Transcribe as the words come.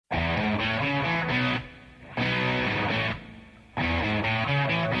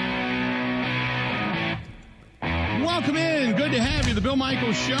Welcome in. Good to have you. The Bill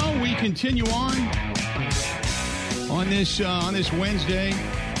Michaels Show. We continue on this Wednesday.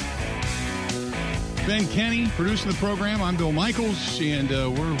 Ben Kenny producing the program. I'm Bill Michaels, and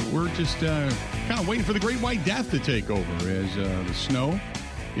we're just kind of waiting for the Great White Death to take over as the snow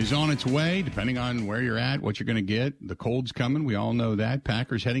is on its way, depending on where you're at, what you're going to get. The cold's coming. We all know that.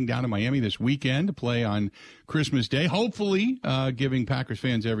 Packers heading down to Miami this weekend to play on Christmas Day, hopefully giving Packers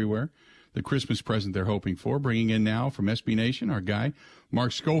fans everywhere the Christmas present they're hoping for. Bringing in now from SB Nation, our guy,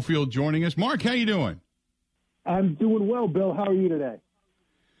 Mark Schofield, joining us. Mark, how you doing? I'm doing well, Bill. How are you today?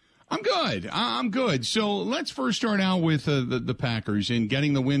 I'm good. I'm good. So let's first start out with the Packers and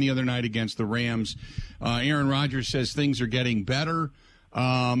getting the win the other night against the Rams. Aaron Rodgers says things are getting better.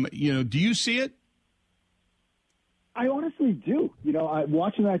 Do you see it? I honestly do.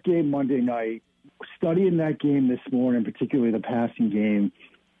 Watching that game Monday night, studying that game this morning, particularly the passing game,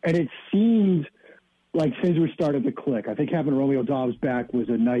 and it seemed like things were starting to click. I think having Romeo Doubs back was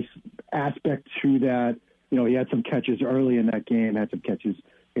a nice aspect to that. He had some catches early in that game, had some catches,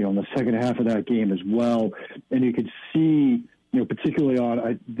 in the second half of that game as well. And you could see, particularly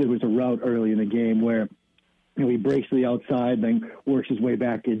there was a route early in the game where, he breaks to the outside, then works his way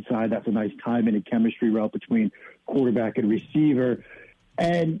back inside. That's a nice timing and chemistry route between quarterback and receiver.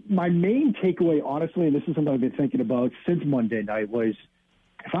 And my main takeaway, honestly, and this is something I've been thinking about since Monday night, was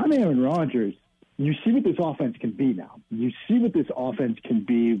if I'm Aaron Rodgers, you see what this offense can be now. You see what this offense can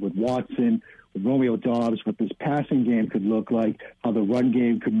be with Watson, with Romeo Doubs, what this passing game could look like, how the run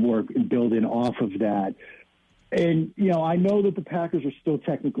game could work and build in off of that. And, I know that the Packers are still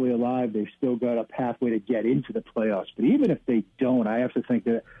technically alive. They've still got a pathway to get into the playoffs. But even if they don't, I have to think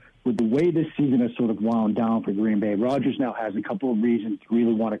that with the way this season has sort of wound down for Green Bay, Rodgers now has a couple of reasons to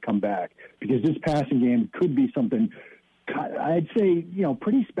really want to come back, because this passing game could be something, I'd say,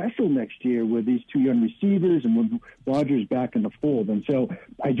 pretty special next year with these two young receivers and with Rodgers back in the fold. And so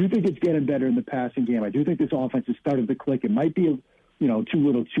I do think it's getting better in the passing game. I do think this offense has started to click. It might be, too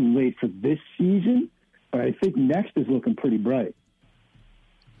little too late for this season, but I think next is looking pretty bright.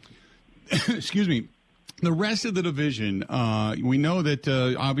 Excuse me. The rest of the division, we know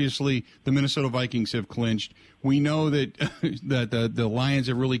that obviously the Minnesota Vikings have clinched. We know that that the Lions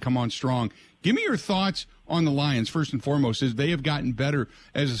have really come on strong. Give me your thoughts on the Lions, first and foremost, as they have gotten better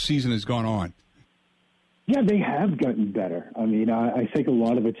as the season has gone on. Yeah, they have gotten better. I mean, I think a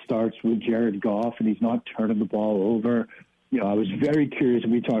lot of it starts with Jared Goff, and he's not turning the ball over. I was very curious,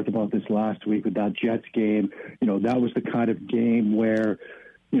 and we talked about this last week with that Jets game. That was the kind of game where,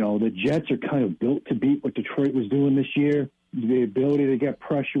 the Jets are kind of built to beat what Detroit was doing this year. The ability to get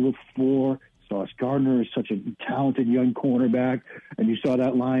pressure with four. Sauce Gardner is such a talented young cornerback, and you saw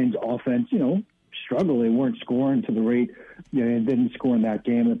that Lions offense, struggle. They weren't scoring to the rate, and didn't score in that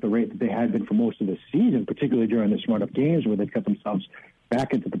game at the rate that they had been for most of the season, particularly during this run of games where they got themselves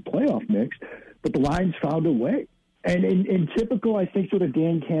back into the playoff mix. But the Lions found a way. And in typical, I think, sort of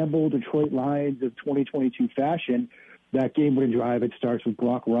Dan Campbell, Detroit Lions of 2022 fashion, that game-winning drive, it starts with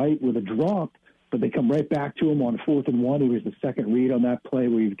Brock Wright with a drop, but they come right back to him on 4th and 1. He was the second read on that play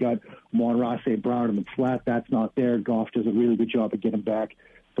where you've got Amon-Ra St. Brown in the flat. That's not there. Goff does a really good job of getting back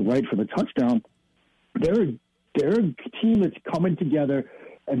to Wright for the touchdown. They're a team that's coming together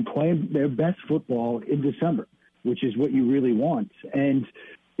and playing their best football in December, which is what you really want. And,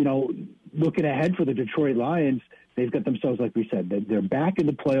 looking ahead for the Detroit Lions, they've got themselves, like we said, they're back in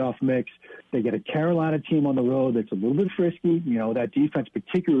the playoff mix. They get a Carolina team on the road that's a little bit frisky, that defense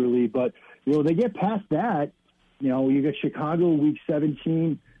particularly. But, they get past that. You get Chicago week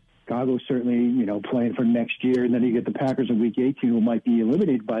 17. Chicago certainly, playing for next year. And then you get the Packers in week 18 who might be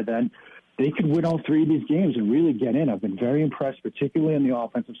eliminated by then. They could win all three of these games and really get in. I've been very impressed, particularly on the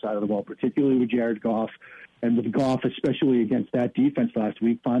offensive side of the ball, particularly with Jared Goff. And with Goff, especially against that defense last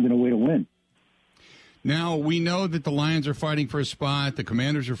week, finding a way to win. Now, we know that the Lions are fighting for a spot, the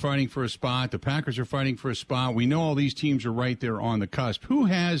Commanders are fighting for a spot, the Packers are fighting for a spot. We know all these teams are right there on the cusp. Who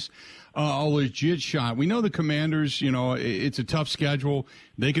has a legit shot? We know the Commanders, it's a tough schedule.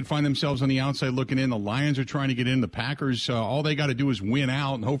 They could find themselves on the outside looking in. The Lions are trying to get in. The Packers, all they got to do is win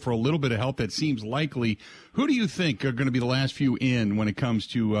out and hope for a little bit of help. That seems likely. Who do you think are going to be the last few in when it comes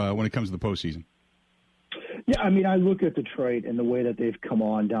to the postseason? Yeah, I mean, I look at Detroit and the way that they've come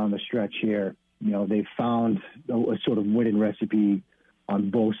on down the stretch here. They've found a sort of winning recipe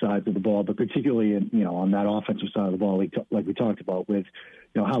on both sides of the ball, but particularly, on that offensive side of the ball, like we talked about with,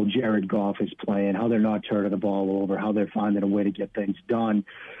 how Jared Goff is playing, how they're not turning the ball over, how they're finding a way to get things done.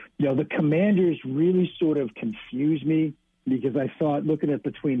 The Commanders really sort of confused me because I thought, looking at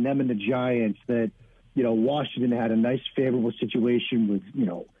between them and the Giants, that, Washington had a nice favorable situation with,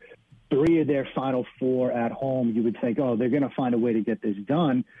 3 of their final 4 at home, you would think, oh, they're going to find a way to get this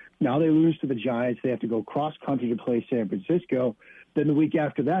done. Now they lose to the Giants. They have to go cross-country to play San Francisco. Then the week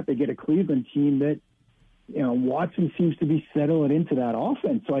after that, they get a Cleveland team that, Watson seems to be settling into that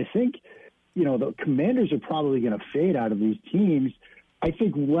offense. So I think, the Commanders are probably going to fade out of these teams. I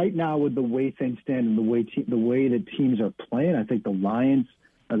think right now with the way things stand and the way that teams are playing, I think the Lions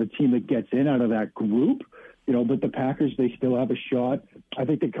are the team that gets in out of that group. But the Packers, they still have a shot. I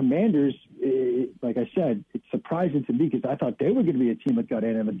think the Commanders, like I said, it's surprising to me because I thought they were going to be a team that got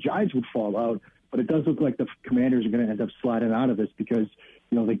in and the Giants would fall out. But it does look like the Commanders are going to end up sliding out of this because,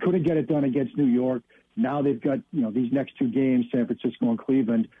 they couldn't get it done against New York. Now they've got, these next 2 games, San Francisco and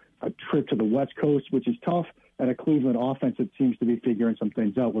Cleveland, a trip to the West Coast, which is tough, and a Cleveland offense that seems to be figuring some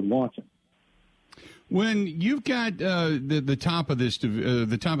things out with Watson. When you've got the top of this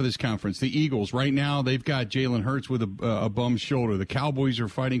conference, the Eagles right now, they've got Jalen Hurts with a bum shoulder. The Cowboys are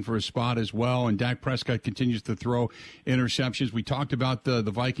fighting for a spot as well, and Dak Prescott continues to throw interceptions. We talked about the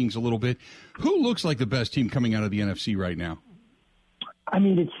Vikings a little bit. Who looks like the best team coming out of the NFC right now? I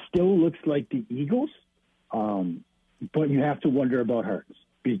mean, it still looks like the Eagles, but you have to wonder about Hurts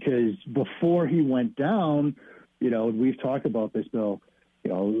because before he went down, we've talked about this, Bill.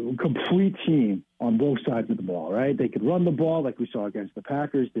 Complete team on both sides of the ball, right? They could run the ball like we saw against the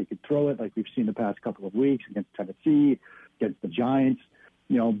Packers. They could throw it like we've seen the past couple of weeks against Tennessee, against the Giants,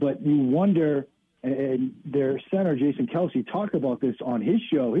 but you wonder, and their center, Jason Kelsey, talked about this on his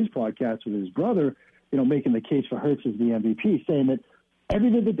show, his podcast with his brother, making the case for Hurts as the MVP, saying that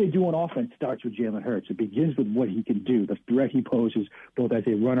everything that they do on offense starts with Jalen Hurts. It begins with what he can do, the threat he poses both as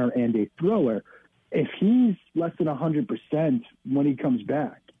a runner and a thrower. If he's less than 100% when he comes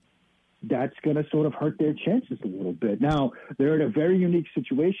back, that's going to sort of hurt their chances a little bit. Now, they're in a very unique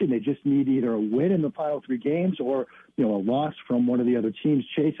situation. They just need either a win in the final 3 games or, a loss from one of the other teams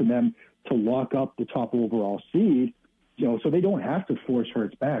chasing them to lock up the top overall seed. So they don't have to force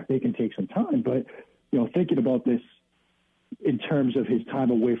Hurts back. They can take some time. But, thinking about this in terms of his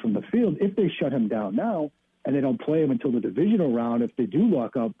time away from the field, if they shut him down now, and they don't play him until the divisional round, if they do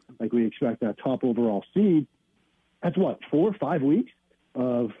lock up, like we expect, that top overall seed, that's 4 or 5 weeks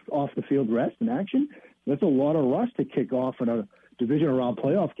of off-the-field rest and action? That's a lot of rust to kick off in a divisional round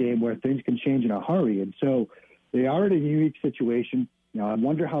playoff game where things can change in a hurry. And so they are in a unique situation. I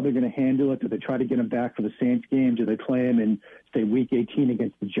wonder how they're going to handle it. Do they try to get him back for the Saints game? Do they play him in, say, Week 18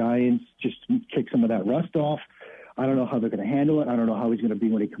 against the Giants, just kick some of that rust off? I don't know how they're going to handle it. I don't know how he's going to be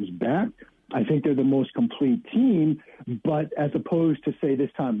when he comes back. I think they're the most complete team, but as opposed to, say, this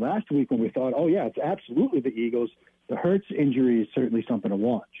time last week when we thought, oh, yeah, it's absolutely the Eagles, the Hurts injury is certainly something to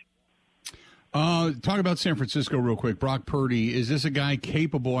watch. Talk about San Francisco real quick. Brock Purdy, is this a guy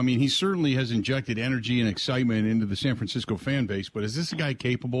capable? I mean, he certainly has injected energy and excitement into the San Francisco fan base, but is this a guy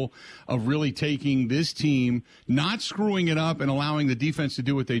capable of really taking this team, not screwing it up and allowing the defense to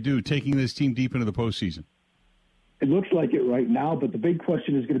do what they do, taking this team deep into the postseason? It looks like it right now, but the big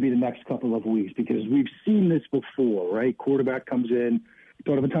question is going to be the next couple of weeks because we've seen this before, right? Quarterback comes in,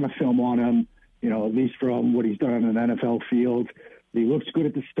 don't have a ton of film on him, at least from what he's done on an NFL field. He looks good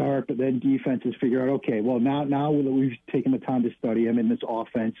at the start, but then defenses figure out, okay, well, now we've taken the time to study him in this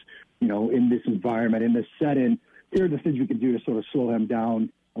offense, in this environment, in this setting. Here are the things we can do to sort of slow him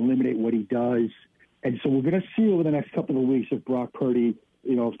down, eliminate what he does. And so we're going to see over the next couple of weeks if Brock Purdy,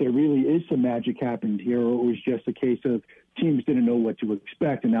 if there really is some magic happened here, or it was just a case of teams didn't know what to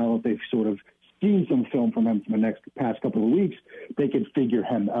expect, and now that they've sort of seen some film from him from the past couple of weeks, they can figure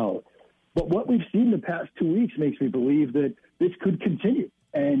him out. But what we've seen the past 2 weeks makes me believe that this could continue.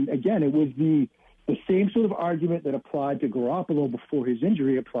 And again, it was the same sort of argument that applied to Garoppolo before his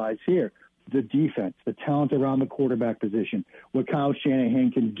injury applies here. The defense, the talent around the quarterback position, what Kyle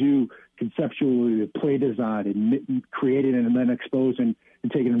Shanahan can do conceptually, the play design, and creating and then exposing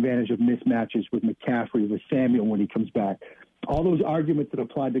and taking advantage of mismatches with McCaffrey, with Samuel when he comes back. All those arguments that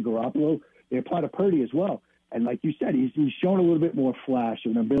applied to Garoppolo, they apply to Purdy as well. And like you said, he's shown a little bit more flash,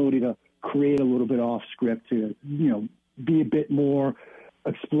 an ability to create a little bit off script, to be a bit more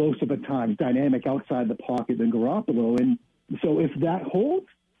explosive at times, dynamic outside the pocket than Garoppolo. And so if that holds,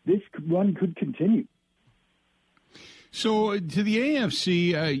 this run could continue. So to the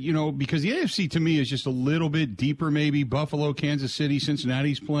AFC, because the AFC to me is just a little bit deeper, maybe Buffalo, Kansas City,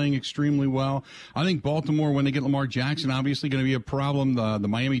 Cincinnati's playing extremely well. I think Baltimore, when they get Lamar Jackson, obviously going to be a problem. The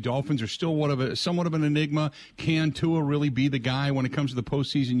Miami Dolphins are still somewhat of an enigma. Can Tua really be the guy when it comes to the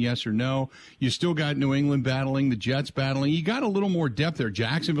postseason, yes or no? You still got New England battling, the Jets battling. You got a little more depth there.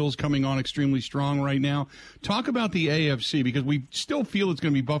 Jacksonville's coming on extremely strong right now. Talk about the AFC, because we still feel it's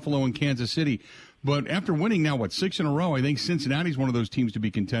going to be Buffalo and Kansas City. But after winning now, 6 in a row, I think Cincinnati's one of those teams to be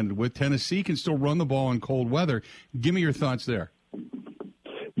contended with. Tennessee can still run the ball in cold weather. Give me your thoughts there.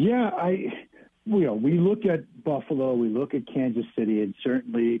 Yeah, we look at Buffalo, we look at Kansas City, and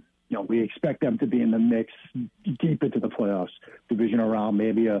certainly, we expect them to be in the mix deep into the playoffs, divisional round,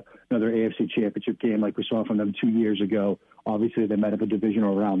 maybe another AFC championship game like we saw from them 2 years ago. Obviously, they met up a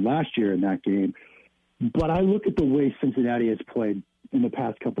divisional round last year in that game. But I look at the way Cincinnati has played in the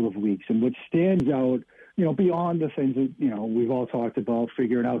past couple of weeks, and what stands out, beyond the things that, we've all talked about,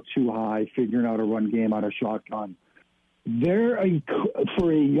 figuring out too high, figuring out a run game out of shotgun.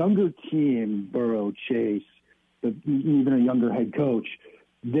 For a younger team, Burrow, Chase, even a younger head coach,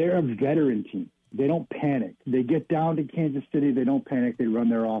 they're a veteran team. They don't panic. They get down to Kansas City. They don't panic. They run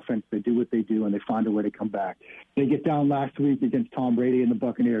their offense. They do what they do, and they find a way to come back. They get down last week against Tom Brady and the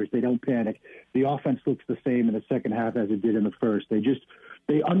Buccaneers. They don't panic. The offense looks the same in the second half as it did in the first.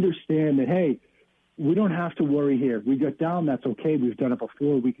 They understand that, hey, we don't have to worry here. If we get down, that's okay. We've done it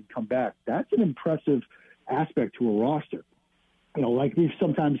before. We can come back. That's an impressive aspect to a roster. Like we've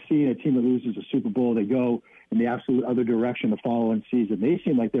sometimes seen a team that loses a Super Bowl, they go in the absolute other direction the following season. They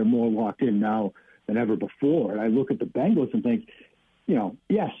seem like they're more locked in now than ever before. And I look at the Bengals and think,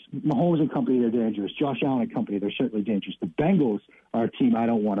 yes, Mahomes and company, they're dangerous. Josh Allen and company, they're certainly dangerous. The Bengals are a team I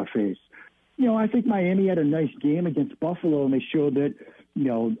don't want to face. I think Miami had a nice game against Buffalo, and they showed that,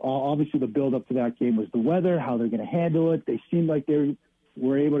 obviously the build-up to that game was the weather, how they're going to handle it. They seemed like they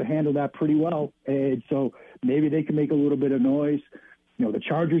were able to handle that pretty well. And so maybe they can make a little bit of noise. The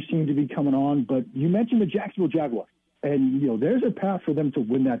Chargers seem to be coming on, but you mentioned the Jacksonville Jaguars, and there's a path for them to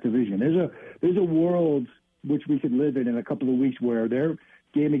win that division. There's a world which we could live in a couple of weeks where their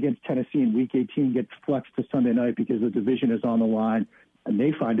game against Tennessee in Week 18 gets flexed to Sunday night because the division is on the line, and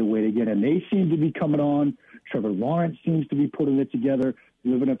they find a way to get in. They seem to be coming on. Trevor Lawrence seems to be putting it together,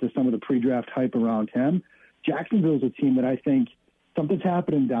 living up to some of the pre-draft hype around him. Jacksonville's a team that I think something's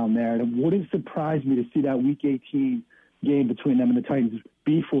happening down there, and it wouldn't surprise me to see that Week 18 game between them and the Titans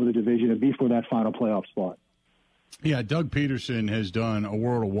before the division and before that final playoff spot. Yeah, Doug Peterson has done a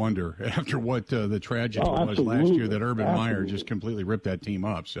world of wonder after what the tragedy was last year that Urban Meyer just completely ripped that team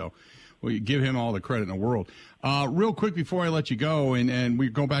up. So we give him all the credit in the world. Real quick before I let you go, and we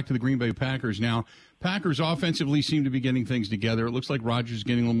go back to the Green Bay Packers now. Packers offensively seem to be getting things together. It looks like Rodgers is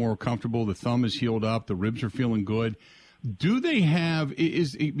getting a little more comfortable. The thumb is healed up. The ribs are feeling good. Do they have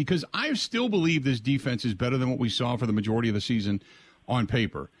because I still believe this defense is better than what we saw for the majority of the season on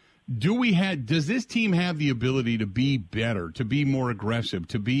paper. Does this team have the ability to be better, to be more aggressive,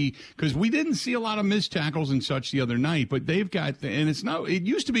 because we didn't see a lot of missed tackles and such the other night, but they've got, and it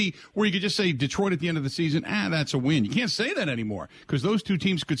used to be where you could just say Detroit at the end of the season, that's a win. You can't say that anymore because those two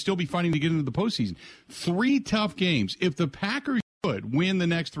teams could still be fighting to get into the postseason. 3 tough games. If the Packers could win the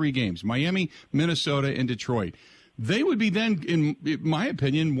next 3 games, Miami, Minnesota, and Detroit, they would be then, in my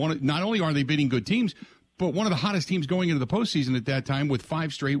opinion, not only are they beating good teams, but one of the hottest teams going into the postseason at that time with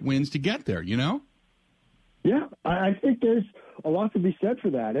 5 straight wins to get there, Yeah, I think there's a lot to be said for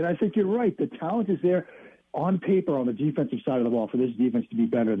that. And I think you're right. The talent is there on paper on the defensive side of the ball for this defense to be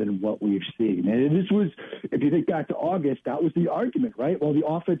better than what we've seen. And this was, if you think back to August, that was the argument, right? Well, the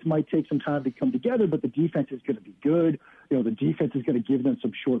offense might take some time to come together, but the defense is going to be good. The defense is going to give them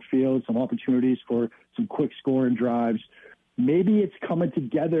some short fields, some opportunities for some quick scoring drives. Maybe it's coming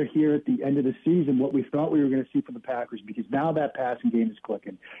together here at the end of the season, what we thought we were going to see from the Packers, because now that passing game is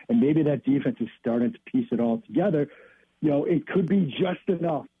clicking, and maybe that defense is starting to piece it all together. It could be just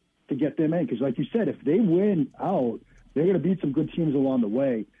enough to get them in, because like you said, if they win out, they're going to beat some good teams along the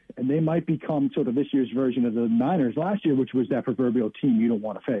way, and they might become sort of this year's version of the Niners last year, which was that proverbial team you don't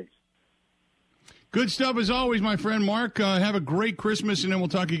want to face. Good stuff as always, my friend Mark. Have a great Christmas, and then we'll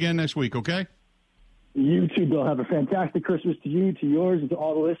talk again next week, okay? You too, Bill. Have a fantastic Christmas to you, to yours, and to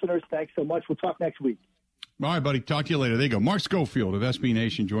all the listeners. Thanks so much. We'll talk next week. All right, buddy. Talk to you later. There you go. Mark Schofield of SB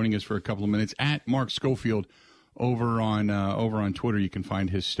Nation joining us for a couple of minutes at Mark Schofield over on Twitter. You can find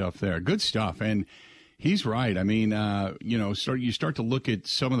his stuff there. Good stuff. And he's right. I mean, you start to look at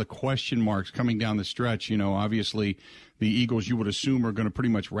some of the question marks coming down the stretch. Obviously the Eagles, you would assume, are going to pretty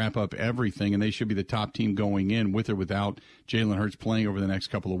much wrap up everything, and they should be the top team going in with or without Jalen Hurts playing over the next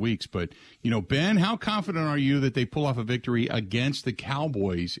couple of weeks. But, Ben, how confident are you that they pull off a victory against the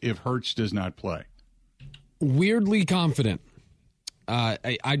Cowboys if Hurts does not play? Weirdly confident.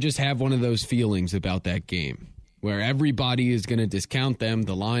 I just have one of those feelings about that game where everybody is going to discount them.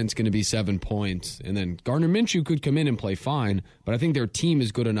 The line's going to be 7 points. And then Gardner Minshew could come in and play fine, but I think their team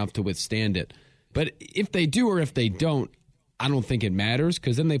is good enough to withstand it. But if they do or if they don't, I don't think it matters,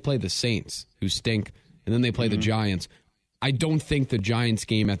 because then they play the Saints, who stink, and then they play the Giants. I don't think the Giants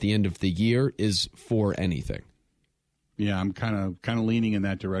game at the end of the year is for anything. Yeah, I'm kind of leaning in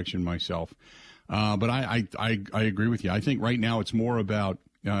that direction myself. But I agree with you. I think right now it's more about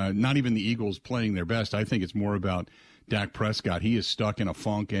not even the Eagles playing their best. I think it's more about Dak Prescott. He is stuck in a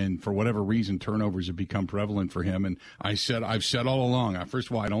funk, and for whatever reason, turnovers have become prevalent for him. And I've said all along, first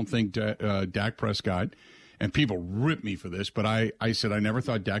of all, I don't think Dak Prescott, and people rip me for this, but I said I never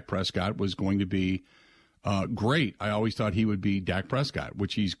thought Dak Prescott was going to be great. I always thought he would be Dak Prescott,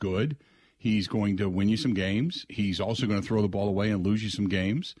 which he's good. He's going to win you some games. He's also going to throw the ball away and lose you some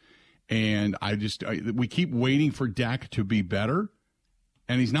games. And we keep waiting for Dak to be better,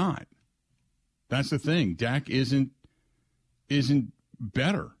 and he's not. That's the thing. Dak isn't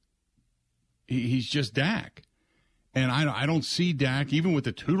better. He's just Dak. And I don't see Dak, even with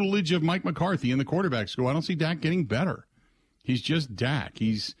the tutelage of Mike McCarthy in the quarterback school, I don't see Dak getting better. He's just Dak.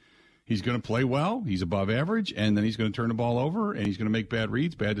 He's going to play well. He's above average, and then he's going to turn the ball over, and he's going to make bad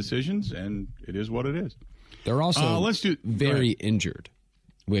reads, bad decisions, and it is what it is. They're also very injured,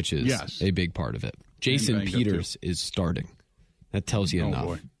 which is a big part of it. Jason Peters is starting. That tells you enough.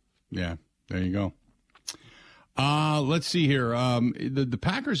 Boy. Yeah, there you go. Let's see here. The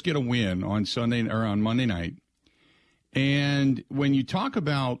Packers get a win on Monday night, and when you talk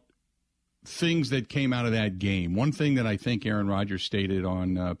about things that came out of that game, one thing that I think Aaron Rodgers stated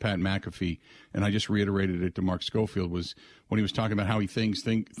on Pat McAfee, and I just reiterated it to Mark Schofield, was when he was talking about how he thinks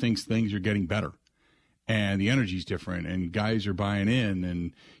things are getting better, and the energy's different, and guys are buying in,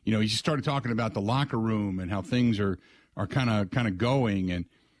 and he just started talking about the locker room and how things are kind of going,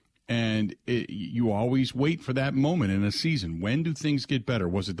 and you always wait for that moment in a season. When do things get better?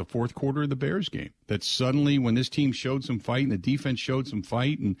 Was it the fourth quarter of the Bears game that suddenly, when this team showed some fight and the defense showed some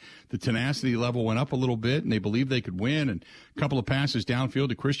fight and the tenacity level went up a little bit and they believed they could win, and a couple of passes downfield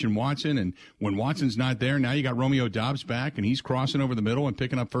to Christian Watson, and when Watson's not there, now you got Romeo Doubs back and he's crossing over the middle and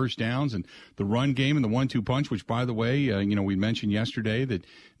picking up first downs, and the run game and the 1-2 punch, which, by the way, we mentioned yesterday that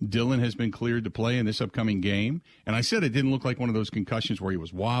Dillon has been cleared to play in this upcoming game, and I said it didn't look like one of those concussions where he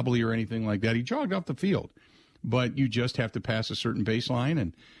was wobbly or anything like that. He jogged off the field, but you just have to pass a certain baseline,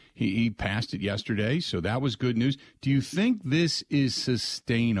 and he passed it yesterday, so that was good news. Do you think this is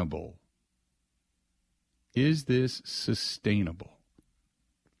sustainable? Is this sustainable?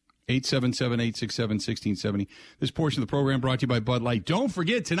 877-867-1670. This portion of the program brought to you by Bud Light. Don't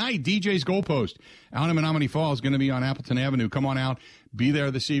forget, tonight, DJ's Goalpost out in Menominee Falls is going to be on Appleton Avenue. Come on out. Be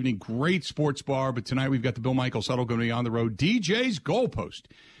there this evening. Great sports bar. But tonight we've got the Bill Michaels Huddle going to be on the road. DJ's Goalpost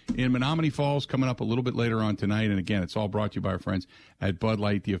in Menominee Falls coming up a little bit later on tonight. And again, it's all brought to you by our friends at Bud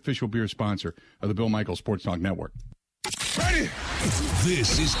Light, the official beer sponsor of the Bill Michaels Sports Talk Network. Ready?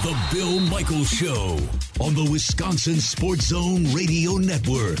 This is the Bill Michaels Show on the Wisconsin Sports Zone Radio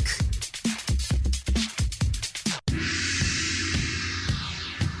Network.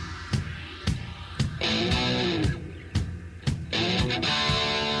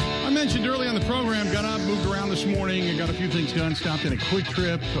 I mentioned early on the program, got up, moved around this morning, and got a few things done. Stopped in a Quick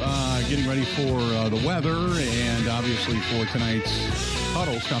Trip, getting ready for the weather, and obviously for tonight's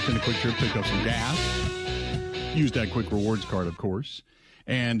huddle. Stopped in a Quick Trip, picked up some gas. Used that Quick Rewards card, of course.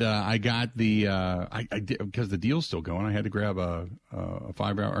 And I got the I did, because the deal's still going, I had to grab a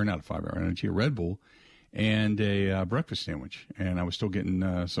 5-hour, or not a 5-hour energy, a Red Bull, and a breakfast sandwich. And I was still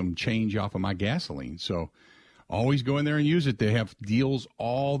getting some change off of my gasoline. So always go in there and use it. They have deals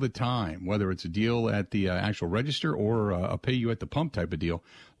all the time, whether it's a deal at the actual register or a pay you at the pump type of deal.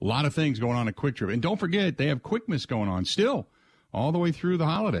 A lot of things going on at Quick Trip. And don't forget, they have Quickmas going on still all the way through the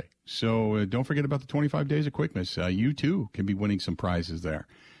holiday. So don't forget about the 25 days of Quickmas. You, too, can be winning some prizes there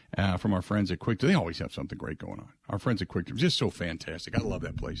from our friends at Quick Trip. They always have something great going on. Our friends at Quick Trip, just so fantastic. I love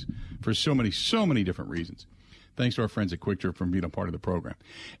that place for so many different reasons. Thanks to our friends at Quick Trip for being a part of the program.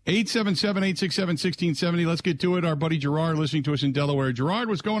 877-867-1670. Let's get to it. Our buddy Gerard listening to us in Delaware. Gerard,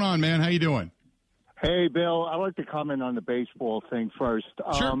 what's going on, man? How you doing? Hey, Bill. I'd like to comment on the baseball thing first.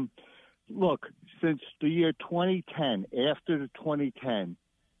 Sure. Look, since the year 2010, after the 2010,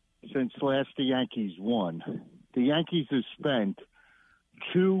 since last the Yankees won, the Yankees have spent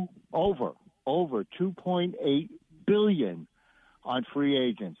over $2.8 billion on free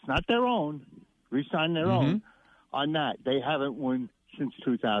agents, not their own, re-sign their own. On that, they haven't won since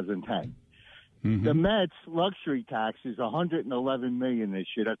 2010. The Mets luxury tax is $111 million this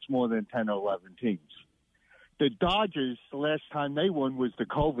year. That's more than 10 or 11 teams. The Dodgers, the last time they won was the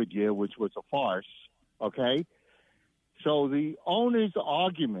COVID year, which was a farce, okay? So the owner's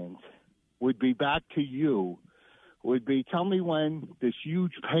argument would be back to you, would be tell me when this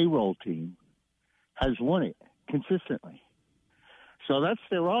huge payroll team has won it consistently. So that's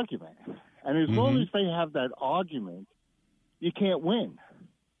their argument. And as long as they have that argument, you can't win.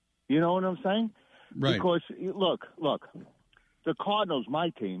 You know what I'm saying? Right. Because, look, the Cardinals, my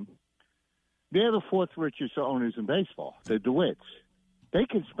team, they're the fourth richest owners in baseball, the DeWitts. They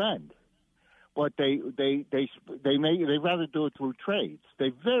can spend, but they rather do it through trades. They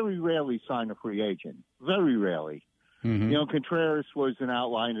very rarely sign a free agent, very rarely. Mm-hmm. You know, Contreras was an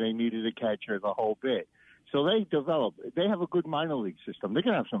outlier. They needed a catcher, the whole bit. So they have a good minor league system. They're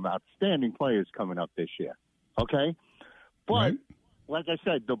going to have some outstanding players coming up this year, okay? But, right. Like I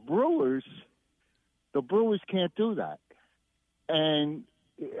said, the Brewers can't do that. And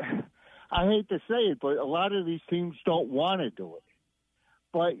I hate to say it, but a lot of these teams don't want to do it.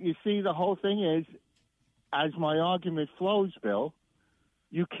 But you see, the whole thing is, as my argument flows, Bill,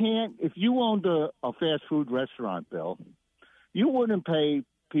 you can't, if you owned a fast food restaurant, Bill, you wouldn't pay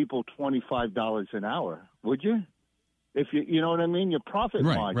people $25 an hour, would you? If you know what I mean? Your profit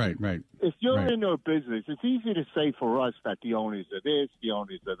margin. Right. If you're in a business, it's easy to say for us that the owners are this, the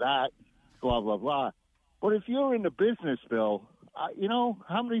owners are that, blah, blah, blah. But if you're in the business, Bill, you know,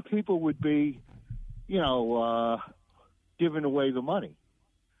 how many people would be, giving away the money?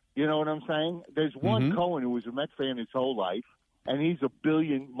 You know what I'm saying? There's one Cohen who was a Met fan his whole life, and he's a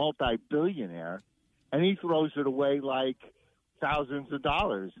multi-billionaire, and he throws it away like thousands of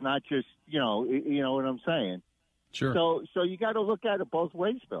dollars, not just, you know what I'm saying? Sure. So you got to look at it both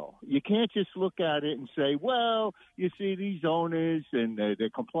ways, Bill. You can't just look at it and say, well, you see these owners and they're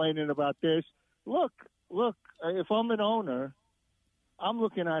complaining about this. Look, if I'm an owner, I'm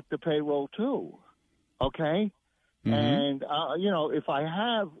looking at the payroll too, okay? Mm-hmm. And, if I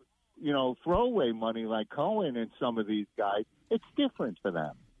have, throwaway money like Cohen and some of these guys, it's different for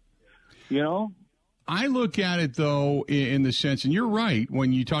them, you know? I look at it, though, in the sense, and you're right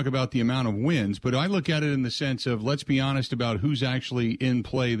when you talk about the amount of wins, but I look at it in the sense of, let's be honest about who's actually in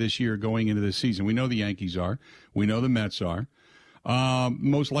play this year going into this season. We know the Yankees are. We know the Mets are.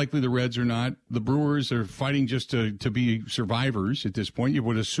 Most likely the Reds are not. The Brewers are fighting just to be survivors at this point. You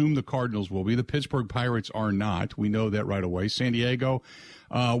would assume the Cardinals will be. The Pittsburgh Pirates are not. We know that right away. San Diego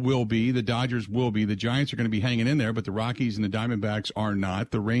will be. The Dodgers will be. The Giants are going to be hanging in there, but the Rockies and the Diamondbacks are not.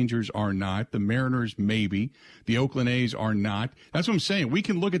 The Rangers are not. The Mariners maybe. The Oakland A's are not. That's what I'm saying. We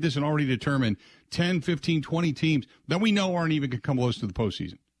can look at this and already determine 10, 15, 20 teams that we know aren't even going to come close to the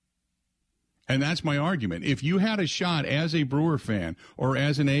postseason. And that's my argument. If you had a shot as a Brewer fan or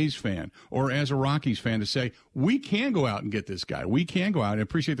as an A's fan or as a Rockies fan to say, we can go out and get this guy. We can go out and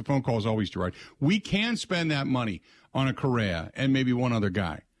appreciate the phone calls always, Gerard. We can spend that money on a Correa and maybe one other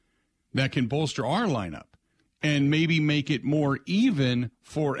guy that can bolster our lineup and maybe make it more even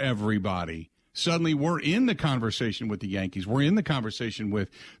for everybody. Suddenly we're in the conversation with the Yankees. We're in the conversation with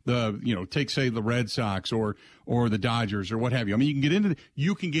the Red Sox or the Dodgers or what have you. I mean,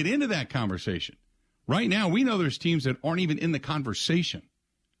 you can get into that conversation. Right now, we know there's teams that aren't even in the conversation.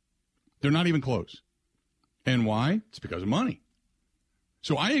 They're not even close. And why? It's because of money.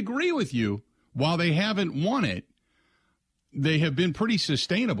 So I agree with you. While they haven't won it, they have been pretty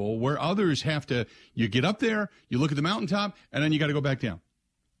sustainable, where others have to, you get up there, you look at the mountaintop, and then you got to go back down.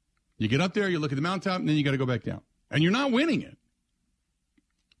 You get up there, you look at the mountaintop, and then you got to go back down. And you're not winning it.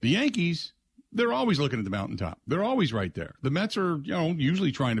 The Yankees, they're always looking at the mountaintop. They're always right there. The Mets are,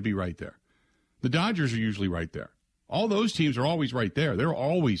 usually trying to be right there. The Dodgers are usually right there. All those teams are always right there. They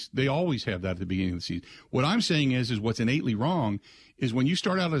always have that at the beginning of the season. What I'm saying is what's innately wrong is when you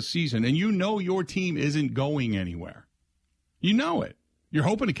start out a season and you know your team isn't going anywhere. You know it. You're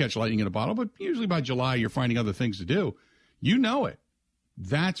hoping to catch lightning in a bottle, but usually by July you're finding other things to do. You know it.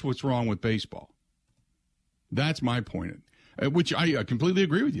 That's what's wrong with baseball. That's my point, which I completely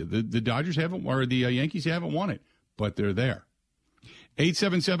agree with you. The Dodgers haven't, or the Yankees haven't won it, but they're there.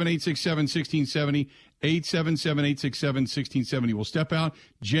 877-867-1670, 877-867-1670. We'll step out.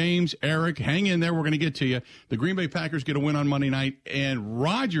 James, Eric, hang in there. We're going to get to you. The Green Bay Packers get a win on Monday night, and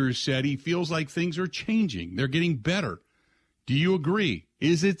Rodgers said he feels like things are changing. They're getting better. Do you agree?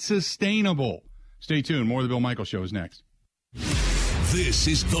 Is it sustainable? Stay tuned. More of the Bill Michaels Show is next. This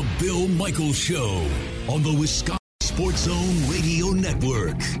is the Bill Michaels Show on the Wisconsin Sports Zone Radio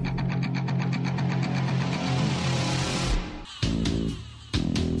Network.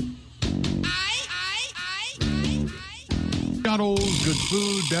 Shuttles, good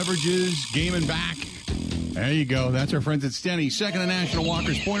food, beverages, gaming back. There you go. That's our friends at Stenny, second to National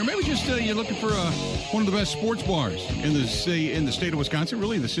Walker's Point. Or maybe just you're looking for one of the best sports bars in the state of Wisconsin,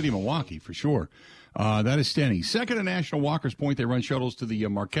 really in the city of Milwaukee for sure. That is Stenny. Second to National Walker's Point. They run shuttles to the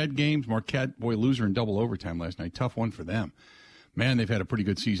Marquette games. Marquette, boy, loser in double overtime last night. Tough one for them. Man, they've had a pretty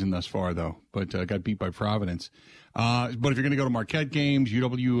good season thus far, though, but got beat by Providence. But if you're going to go to Marquette games,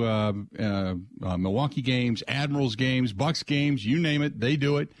 UW Milwaukee games, Admirals games, Bucks games, you name it, they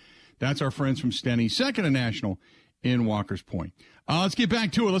do it. That's our friends from Steny, second in national in Walker's Point. Let's get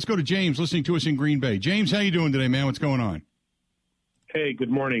back to it. Let's go to James, listening to us in Green Bay. James, how you doing today, man? What's going on? Hey, good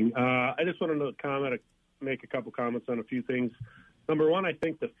morning. I just wanted to make a couple comments on a few things. Number one, I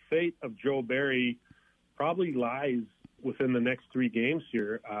think the fate of Joe Barry probably lies within the next 3 games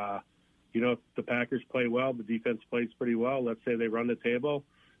here. If the Packers play well, the defense plays pretty well. Let's say they run the table.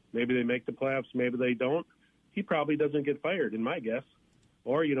 Maybe they make the playoffs. Maybe they don't. He probably doesn't get fired, in my guess.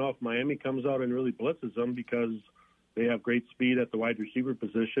 Or, if Miami comes out and really blitzes them because they have great speed at the wide receiver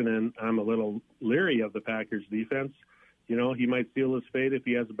position, and I'm a little leery of the Packers defense. He might seal his fate if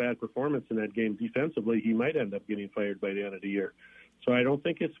he has a bad performance in that game defensively. He might end up getting fired by the end of the year. So I don't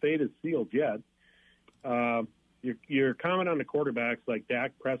think his fate is sealed yet. Your comment on the quarterbacks like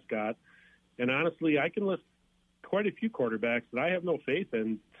Dak Prescott, and honestly, I can list quite a few quarterbacks that I have no faith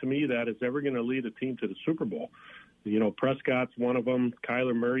in, to me, that is ever going to lead a team to the Super Bowl. Prescott's one of them.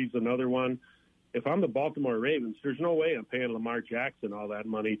 Kyler Murray's another one. If I'm the Baltimore Ravens, there's no way I'm paying Lamar Jackson all that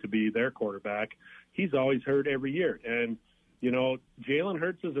money to be their quarterback. He's always hurt every year. And, Jalen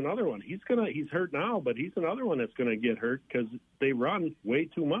Hurts is another one. He's hurt now, but he's another one that's going to get hurt because they run way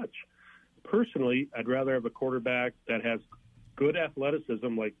too much. Personally, I'd rather have a quarterback that has good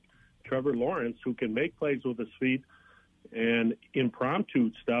athleticism like Trevor Lawrence, who can make plays with his feet and impromptu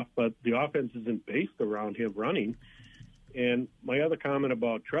stuff, but the offense isn't based around him running. And my other comment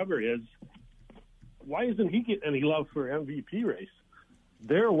about Trevor is, why isn't he getting any love for MVP race?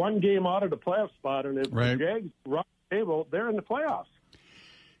 They're one game out of the playoff spot, and if the Jags run the table, they're in the playoffs.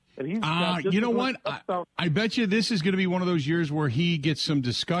 And he's you know what? I bet you this is going to be one of those years where he gets some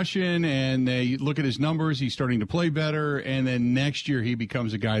discussion, and they look at his numbers. He's starting to play better, and then next year he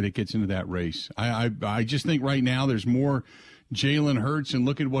becomes a guy that gets into that race. I just think right now there's more Jalen Hurts, and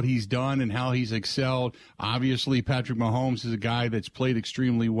look at what he's done and how he's excelled. Obviously, Patrick Mahomes is a guy that's played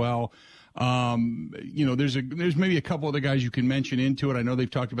extremely well. There's maybe a couple other guys you can mention into it. I know they've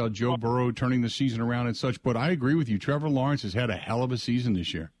talked about Joe Burrow turning the season around and such, but I agree with you. Trevor Lawrence has had a hell of a season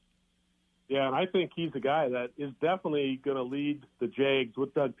this year. Yeah, and I think he's a guy that is definitely going to lead the Jags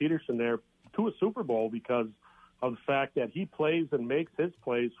with Doug Peterson there to a Super Bowl because of the fact that he plays and makes his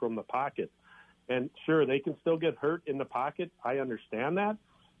plays from the pocket. And sure, they can still get hurt in the pocket. I understand that,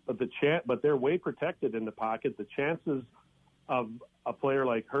 but they're way protected in the pocket. The chances of a player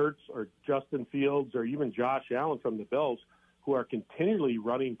like Hurts or Justin Fields or even Josh Allen from the Bills, who are continually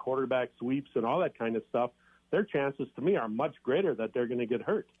running quarterback sweeps and all that kind of stuff, their chances to me are much greater that they're going to get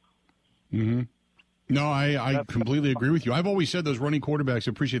hurt. Mm-hmm. No, I completely agree with you. I've always said those running quarterbacks,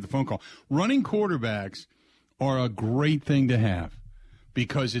 I appreciate the phone call. Running quarterbacks are a great thing to have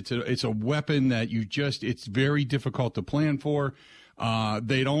because it's a weapon that it's very difficult to plan for.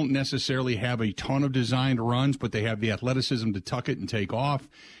 They don't necessarily have a ton of designed runs, but they have the athleticism to tuck it and take off.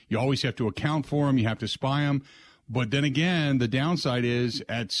 You always have to account for them. You have to spy them. But then again, the downside is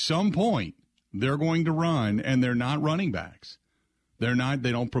at some point they're going to run, and they're not running backs. They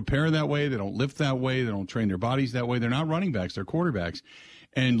don't prepare that way. They don't lift that way. They don't train their bodies that way. They're not running backs. They're quarterbacks.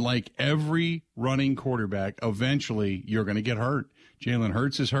 And like every running quarterback, eventually you're going to get hurt. Jalen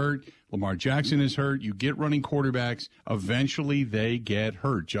Hurts is hurt. Lamar Jackson is hurt. You get running quarterbacks. Eventually they get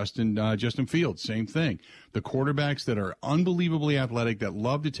hurt. Justin Fields, same thing. The quarterbacks that are unbelievably athletic, that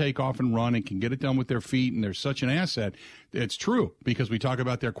love to take off and run and can get it done with their feet, and they're such an asset. It's true because we talk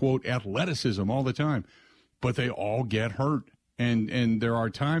about their, quote, athleticism all the time. But they all get hurt. And there are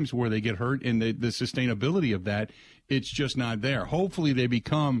times where they get hurt, and the sustainability of that, it's just not there. Hopefully they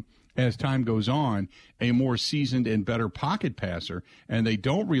become, as time goes on, a more seasoned and better pocket passer, and they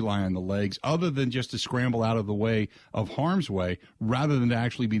don't rely on the legs other than just to scramble out of the way of harm's way rather than to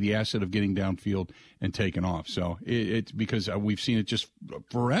actually be the asset of getting downfield and taking off. So it's because we've seen it just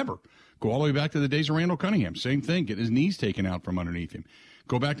forever. Go all the way back to the days of Randall Cunningham. Same thing, get his knees taken out from underneath him.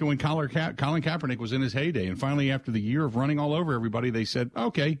 Go back to when Colin Kaepernick was in his heyday, and finally after the year of running all over everybody, they said,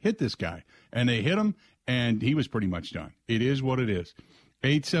 okay, hit this guy. And they hit him, and he was pretty much done. It is what it is.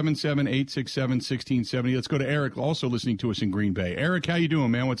 877-867-1670. Let's go to Eric, also listening to us in Green Bay. Eric, how you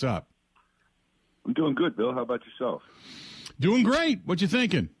doing, man? What's up? I'm doing good, Bill. How about yourself? Doing great. What you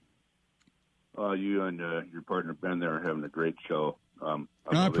thinking? You and your partner Ben there are having a great show. I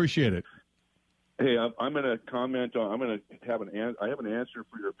appreciate it. Hey, I'm going to comment on. I have an answer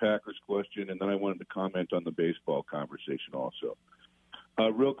for your Packers question, and then I wanted to comment on the baseball conversation also.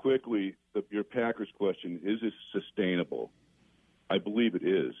 Real quickly, your Packers question: is this sustainable? I believe it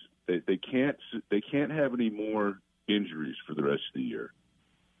is. They can't have any more injuries for the rest of the year,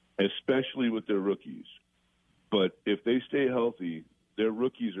 especially with their rookies. But if they stay healthy, their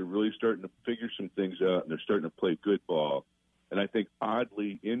rookies are really starting to figure some things out, and they're starting to play good ball. And I think,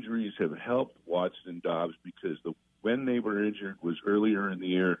 oddly, injuries have helped Watson and Dobbs because when they were injured was earlier in the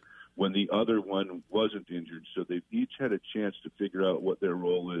year when the other one wasn't injured. So they've each had a chance to figure out what their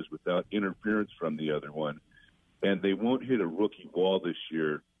role is without interference from the other one. And they won't hit a rookie wall this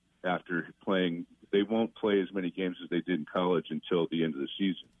year after playing. They won't play as many games as they did in college until the end of the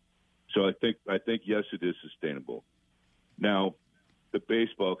season. So I think yes, it is sustainable. Now, the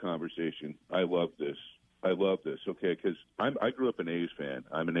baseball conversation, I love this, okay, because I grew up an A's fan.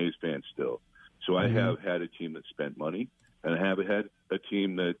 I'm an A's fan still. So I have had a team that spent money, and I have had a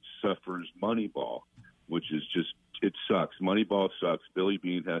team that suffers money ball, which is just, it sucks. Money ball sucks. Billy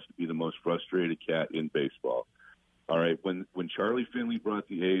Beane has to be the most frustrated cat in baseball. All right, when Charlie Finley brought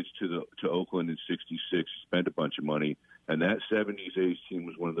the A's to Oakland in '66, spent a bunch of money, and that '70s A's team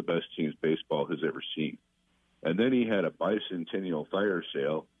was one of the best teams baseball has ever seen. And then he had a bicentennial fire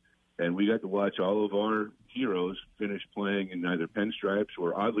sale, and we got to watch all of our heroes finish playing in either pinstripes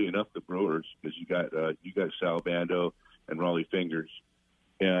or, oddly enough, the Brewers, because you got Sal Bando and Raleigh Fingers,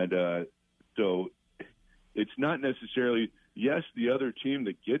 and so it's not necessarily, yes, the other team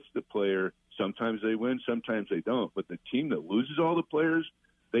that gets the player, sometimes they win, sometimes they don't, but the team that loses all the players,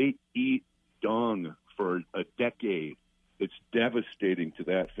 they eat dung for a decade. It's devastating to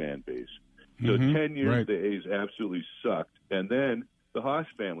that fan base. So 10 years, right. The A's absolutely sucked. And then the Haas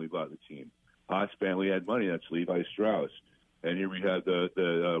family bought the team. Haas family had money. That's Levi Strauss. And here we have the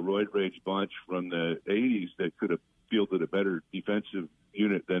roid rage bunch from the 80s that could have fielded a better defensive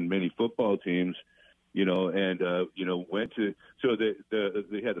unit than many football teams, went to – so they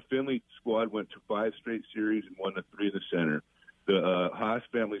had the Finley squad went to 5 straight series and won the 3 in the center. The Haas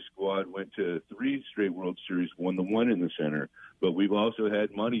family squad went to 3 straight World Series, won the 1 in the center. But we've also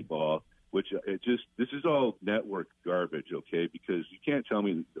had Moneyball, which this is all network garbage, okay? Because you can't tell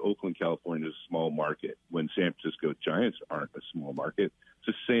me that Oakland, California is a small market when San Francisco Giants aren't a small market. It's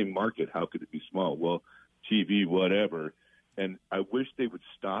the same market. How could it be small? Well, TV, whatever. And I wish they would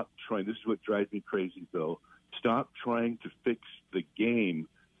stop trying. This is what drives me crazy, Bill. Stop trying to fix the game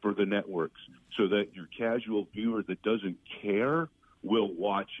for the networks so that your casual viewer that doesn't care will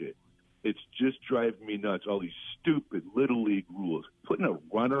watch it. It's just driving me nuts, all these stupid Little League rules. Putting a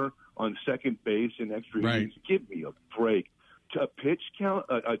runner on second base in extra innings, give me a break. A pitch count,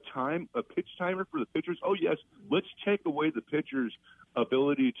 a pitch timer for the pitchers. Oh, yes, let's take away the pitcher's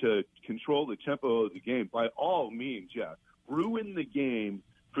ability to control the tempo of the game. By all means, yeah. Ruin the game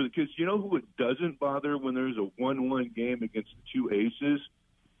because you know who it doesn't bother when there's a 1-1 game against the 2 aces?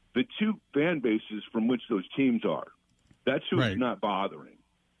 The 2 fan bases from which those teams are. That's who it's not bothering.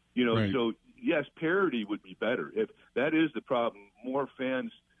 So yes, parity would be better. If that is the problem, more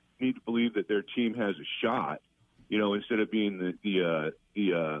fans need to believe that their team has a shot, instead of being the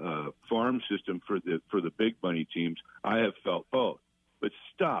farm system for the big money teams. I have felt both. But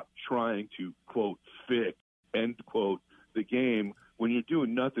stop trying to, quote, fix, end quote, the game when you're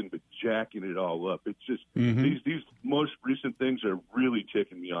doing nothing but jacking it all up. It's just these most recent things are really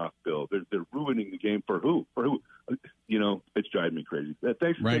ticking me off, Bill. They're ruining the game for who? It's driving me crazy.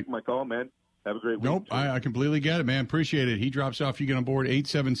 Thanks for taking my call, man. Have a great week. Nope, I completely get it, man. Appreciate it. He drops off. You get on board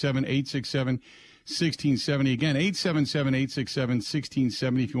 877-867-1670. Again,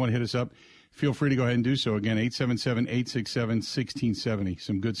 877-867-1670. If you want to hit us up, feel free to go ahead and do so. Again, 877-867-1670.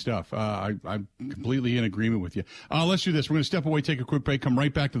 Some good stuff. I'm completely in agreement with you. Let's do this. We're going to step away, take a quick break, come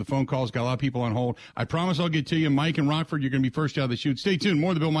right back to the phone calls. Got a lot of people on hold. I promise I'll get to you. Mike and Rockford, you're going to be first out of the chute. Stay tuned. More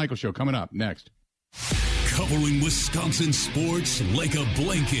of the Bill Michaels Show coming up next. Covering Wisconsin sports like a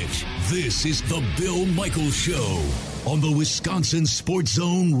blanket. This is the Bill Michaels Show on the Wisconsin Sports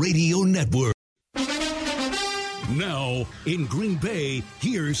Zone Radio Network. Now, in Green Bay,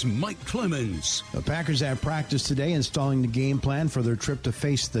 here's Mike Clemens. The Packers have practice today installing the game plan for their trip to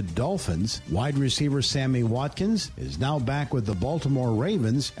face the Dolphins. Wide receiver Sammy Watkins is now back with the Baltimore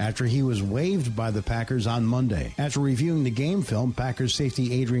Ravens after he was waived by the Packers on Monday. After reviewing the game film, Packers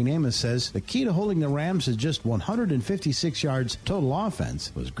safety Adrian Amos says the key to holding the Rams is just 156 yards total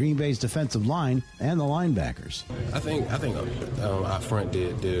offense was Green Bay's defensive line and the linebackers. I think our front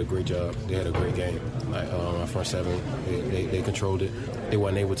did a great job. They had a great game. Our front seven, they controlled it. They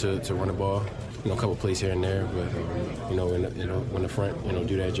weren't able to run the ball. A couple plays here and there, but when the front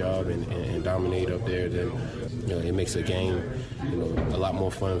do that job and dominate up there, then it makes the game a lot more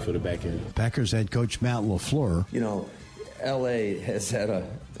fun for the back end. Packers head coach Matt LaFleur. LA has had a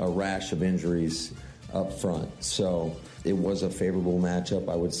rash of injuries up front. So it was a favorable matchup,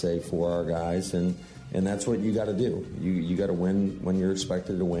 I would say, for our guys, and that's what you got to do. You got to win when you're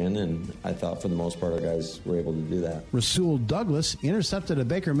expected to win, and I thought for the most part our guys were able to do that. Rasul Douglas intercepted a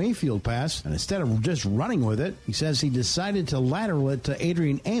Baker Mayfield pass, and instead of just running with it, he says he decided to lateral it to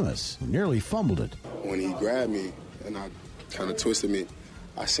Adrian Amos, who nearly fumbled it. When he grabbed me and I kind of twisted me,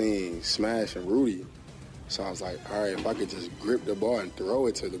 I seen Smash and Rudy. So I was like, all right, if I could just grip the ball and throw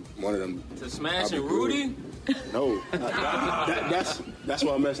it to one of them. To Smash and Rudy? No. That's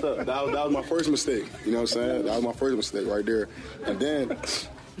why I messed up. That was my first mistake. You know what I'm saying? That was my first mistake right there. And then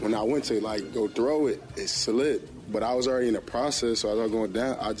when I went to, go throw it, it slid. But I was already in the process, so as I was going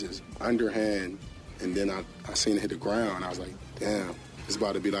down, I just underhand, and then I seen it hit the ground. I was like, damn. It's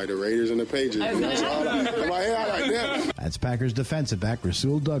about to be like the Raiders and the Patriots. In my head, I like that. That's Packers defensive back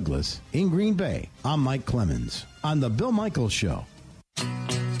Rasul Douglas. In Green Bay, I'm Mike Clemens on The Bill Michaels Show.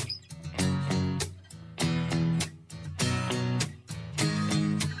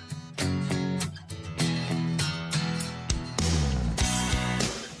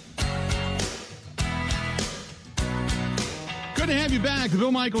 Good to have you back. The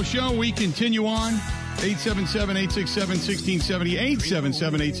Bill Michaels Show. We continue on. 877-867-1670,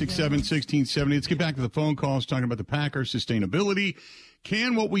 877-867-1670. Let's get back to the phone calls talking about the Packers' sustainability.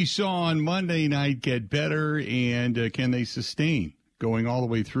 Can what we saw on Monday night get better, and can they sustain going all the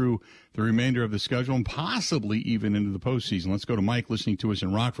way through the remainder of the schedule and possibly even into the postseason? Let's go to Mike listening to us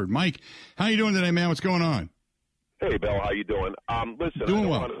in Rockford. Mike, how you doing today, man? What's going on? Hey, Bill, how you doing? Listen, doing I don't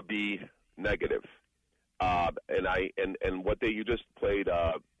well. want to be negative. And what you just played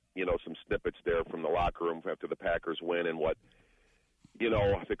some snippets there from the locker room after the Packers win and what,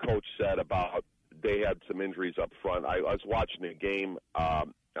 the coach said about they had some injuries up front. I was watching a game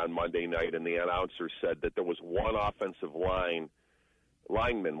on Monday night, and the announcer said that there was one offensive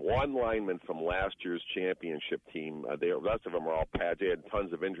lineman from last year's championship team. The rest of them are all pads. They had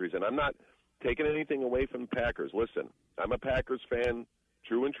tons of injuries, and I'm not taking anything away from the Packers. Listen, I'm a Packers fan,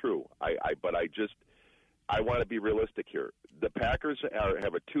 true and true. But I want to be realistic here. The Packers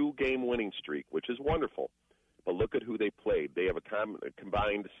have a 2-game winning streak, which is wonderful. But look at who they played. They have a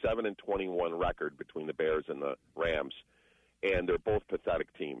combined 7-21 record between the Bears and the Rams, and they're both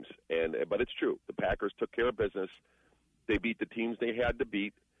pathetic teams. But it's true. The Packers took care of business. They beat the teams they had to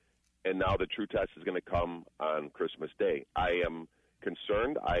beat, and now the true test is going to come on Christmas Day. I am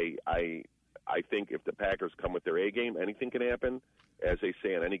concerned. I think if the Packers come with their A game, anything can happen, as they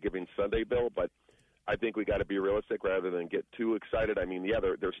say on any given Sunday, Bill. But I think we got to be realistic rather than get too excited. I mean,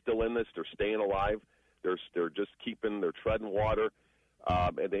 they're still in this. They're staying alive. They're just they're treading water,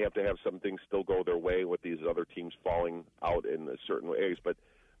 and they have to have some things still go their way with these other teams falling out in certain ways. But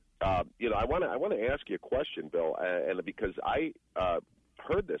I want to ask you a question, Bill, and because I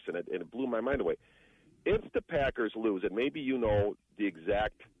heard this and it blew my mind away. If the Packers lose, and maybe you know the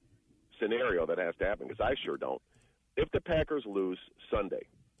exact scenario that has to happen, because I sure don't. If the Packers lose Sunday,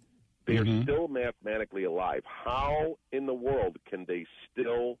 they are still mathematically alive. How in the world can they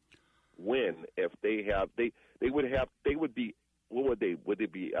still win if they would be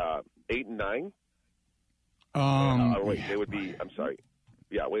 8-9? They would be. I'm sorry.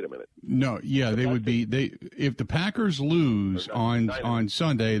 Yeah, wait a minute. No, yeah, they would be. If the Packers lose on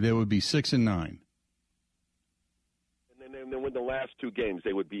Sunday, they would be 6-9. And then win the last 2 games,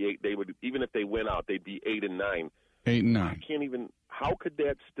 they would be 8. They would, even if they win out, they'd be 8-9. 8-9. I can't even. How could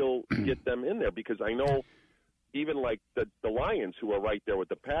that still get them in there? Because I know even like the Lions, who are right there with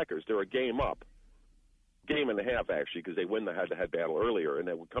the Packers, they're a game up, game and a half actually, because they win the head-to-head battle earlier, and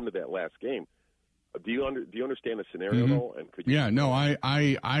they would come to that last game. Do you understand the scenario though? And could you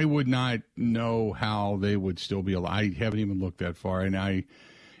I would not know how they would still be alive. I haven't even looked that far, and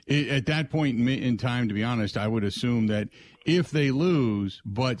at that point in time, to be honest, I would assume that if they lose,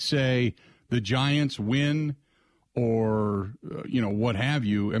 but say the Giants win. Or what have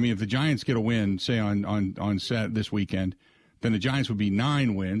you. I mean, if the Giants get a win, say on this weekend, then the Giants would be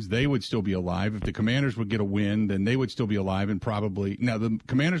 9 wins. They would still be alive. If the Commanders would get a win, then they would still be alive, and probably now the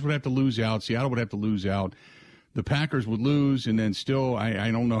Commanders would have to lose out. Seattle would have to lose out. The Packers would lose, and then still, I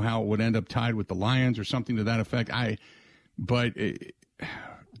don't know how it would end up tied with the Lions or something to that effect. I'm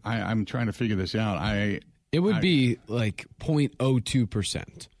trying to figure this out. It would be like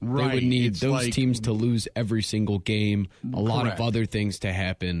 0.02%. Right. They would need it's those teams to lose every single game, a lot of Correct. other things to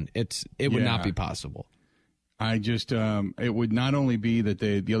happen. It would not be possible. It would not only be that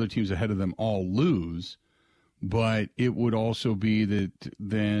the other teams ahead of them all lose, but it would also be that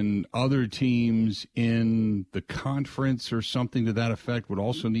then other teams in the conference or something to that effect would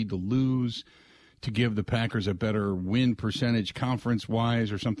also need to lose to give the Packers a better win percentage conference-wise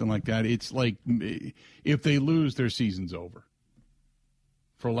or something like that. It's like if they lose, their season's over,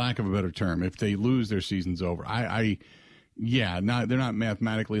 for lack of a better term. If they lose, their season's over. They're not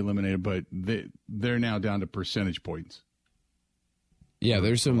mathematically eliminated, but they're now down to percentage points. Yeah,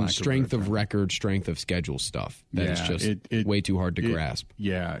 there's some strength of record, strength of schedule stuff that is just way too hard to grasp.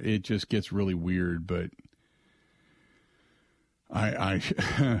 Yeah, it just gets really weird. But I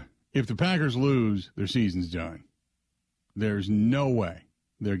if the Packers lose, their season's done. There's no way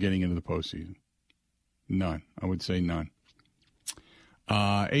they're getting into the postseason. None. I would say none.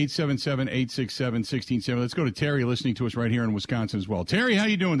 877-867-1670. Let's go to Terry listening to us right here in Wisconsin as well. Terry, how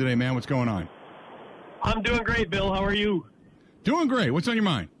you doing today, man? What's going on? I'm doing great, Bill. How are you? Doing great. What's on your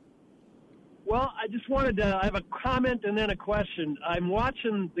mind? Well, I just wanted to I have a comment and then a question. I'm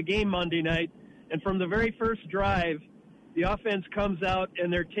watching the game Monday night, and from the very first drive, the offense comes out,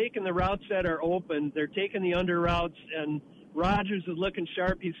 and they're taking the routes that are open. They're taking the under routes, and Rodgers is looking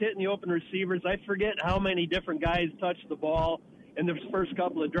sharp. He's hitting the open receivers. I forget how many different guys touched the ball in the first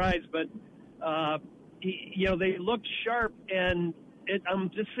couple of drives, but they looked sharp, and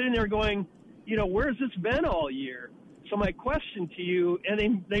I'm just sitting there going, where's this been all year? So my question to you,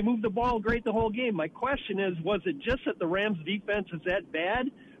 and they moved the ball great the whole game. My question is, was it just that the Rams defense is that bad,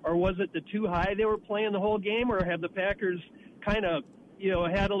 or was it the too high they were playing the whole game, or have the Packers kind of,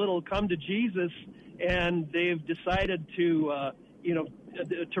 had a little come to Jesus and they've decided to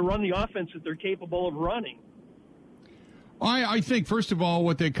run the offense that they're capable of running? I think, first of all,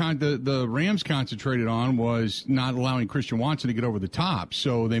 what the Rams concentrated on was not allowing Christian Watson to get over the top.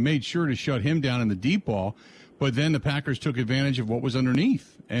 So they made sure to shut him down in the deep ball. But then the Packers took advantage of what was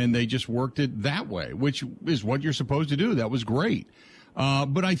underneath, and they just worked it that way, which is what you're supposed to do. That was great.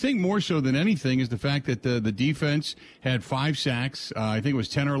 But I think more so than anything is the fact that the defense had 5 sacks. I think it was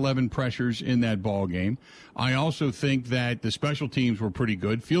 10 or 11 pressures in that ball game. I also think that the special teams were pretty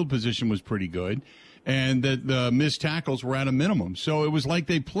good. Field position was pretty good. And that the missed tackles were at a minimum. So it was like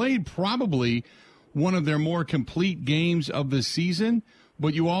they played probably one of their more complete games of the season.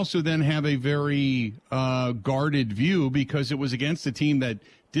 But you also then have a very guarded view because it was against a team that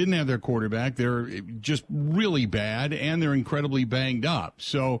didn't have their quarterback. They're just really bad, and they're incredibly banged up.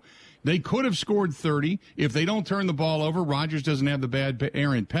 So they could have scored 30. If they don't turn the ball over, Rodgers doesn't have the bad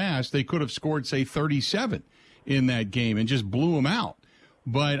errant pass, they could have scored, say, 37 in that game and just blew them out.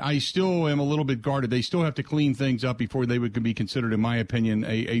 But I still am a little bit guarded. They still have to clean things up before they would be considered, in my opinion,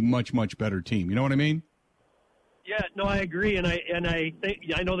 a much, much better team. You know what I mean? Yeah, no, I agree, and I think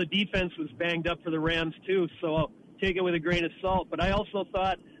I know the defense was banged up for the Rams too, so I'll take it with a grain of salt. But I also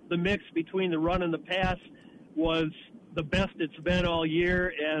thought the mix between the run and the pass was the best it's been all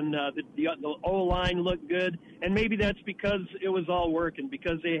year, and the O-line looked good, and maybe that's because it was all working,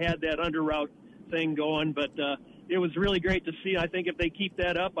 because they had that under route thing going. But it was really great to see. I think if they keep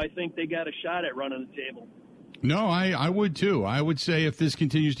that up, I think they got a shot at running the table. No, I would too. I would say if this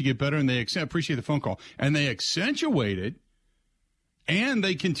continues to get better and they appreciate the phone call and they accentuate it and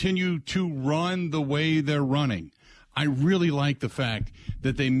they continue to run the way they're running, I really like the fact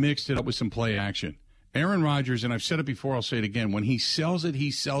that they mixed it up with some play action. Aaron Rodgers, and I've said it before, I'll say it again, when he sells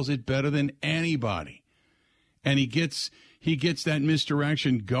it better than anybody. And he gets that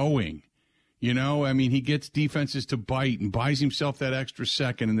misdirection going. He gets defenses to bite and buys himself that extra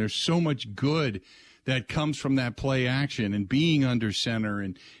second, and there's so much good that comes from that play action and being under center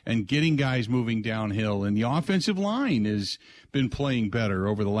and getting guys moving downhill. And the offensive line has been playing better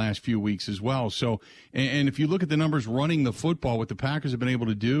over the last few weeks as well. So, and if you look at the numbers running the football, what the Packers have been able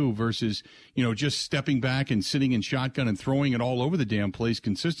to do versus, just stepping back and sitting in shotgun and throwing it all over the damn place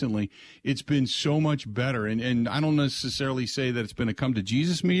consistently, it's been so much better. And I don't necessarily say that it's been a come to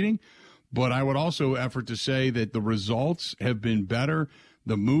Jesus meeting, but I would also effort to say that the results have been better.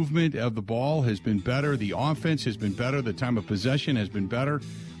 The movement of the ball has been better. The offense has been better. The time of possession has been better.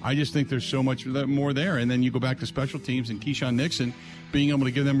 I just think there's so much more there. And then you go back to special teams and Keyshawn Nixon being able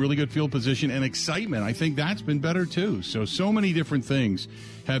to give them really good field position and excitement. I think that's been better too. So many different things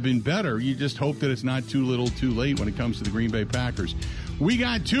have been better. You just hope that it's not too little too late when it comes to the Green Bay Packers. We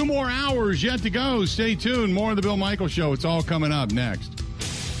got 2 more hours yet to go. Stay tuned. More of the Bill Michaels Show. It's all coming up next.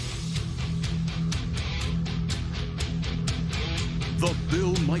 The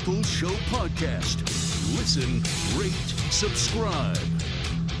Bill Michaels Show podcast. Listen, rate, subscribe.